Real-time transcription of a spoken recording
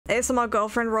ASMR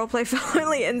girlfriend roleplay for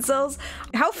only incels.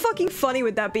 How fucking funny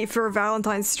would that be for a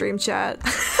Valentine's stream chat?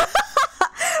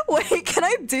 Wait, can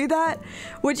I do that?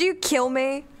 Would you kill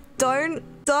me? Don't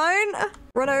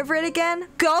run over it again.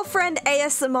 Girlfriend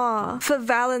ASMR for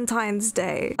Valentine's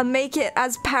Day. I'll make it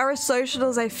as parasocial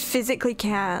as I physically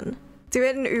can. Do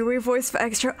it in UwU voice for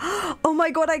extra. Oh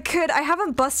my god, I could. I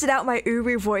haven't busted out my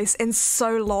UwU voice in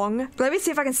so long. Let me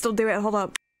see if I can still do it. Hold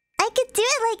up. I could do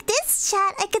it like this,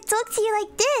 chat. I could talk to you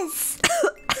like this.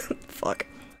 Fuck.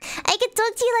 I could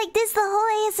talk to you like this the whole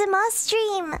ASMR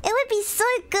stream. It would be so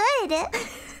good.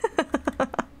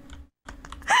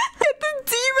 Get the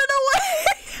demon away!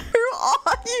 Who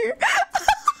are you?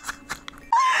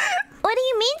 What do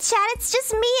you mean, chat? It's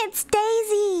just me. It's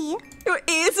Daisy. Your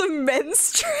ears are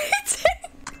menstruating.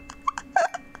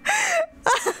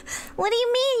 What do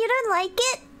you mean? You don't like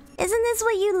it? Isn't this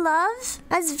what you love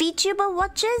as VTuber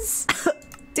watchers?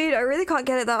 Dude, I really can't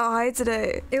get it that high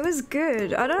today. It was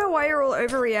good. I don't know why you're all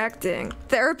overreacting.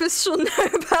 Therapists shall know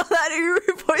about that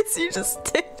UwU voice you just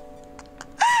did.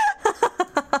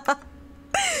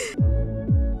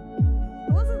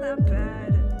 Wasn't that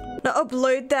bad. Now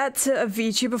upload that to a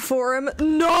VTuber forum.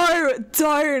 No,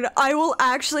 don't. I will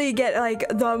actually get like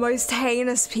the most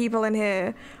heinous people in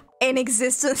here in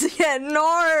existence. Yeah,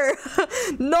 no,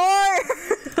 no,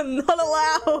 not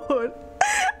allowed.